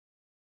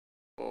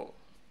Or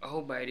I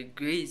hope by the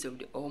grace of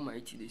the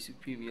Almighty, the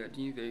Supreme, you are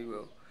doing very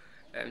well.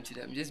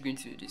 Today I'm just going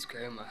to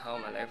describe how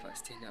my life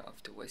has turned out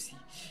after wassce.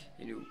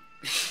 You know,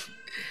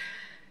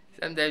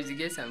 sometimes you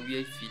get some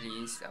weird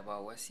feelings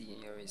about wassce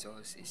and your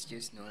results. It's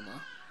just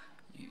normal.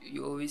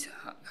 You always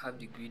have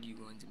the grade you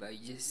want, but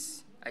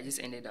I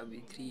just ended up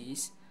with 3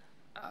 A's.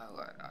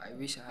 I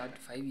wish I had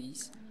 5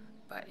 A's,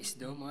 but it's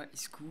normal.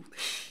 It's cool.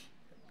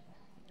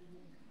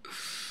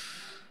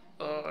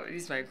 Oh,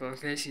 this is my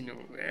confession,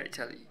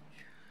 actually.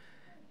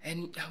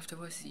 And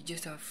afterwards, you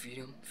just have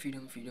freedom.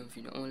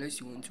 Unless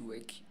you want to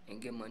work and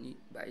get money,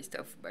 buy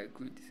stuff, buy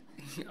goods.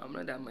 I'm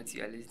not that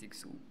materialistic,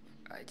 so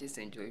I just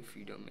enjoy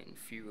freedom and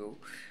free will.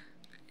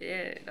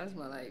 Yeah, that's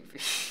my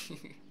life.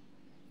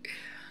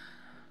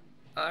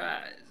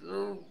 Alright,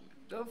 so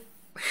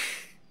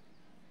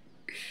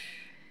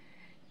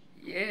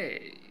yeah,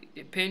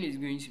 the pain is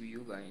going to be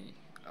over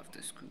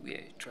after school.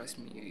 Yeah, trust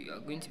me, you are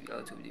going to be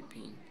out of the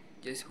pain.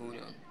 Just hold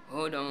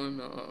on,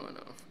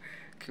 no.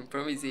 Can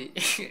promise it,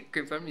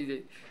 can promise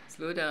it.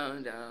 Slow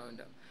down.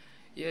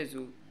 Yeah,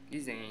 so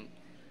this end.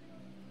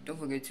 Don't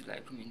forget to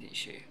like, comment, and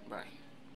share. Bye.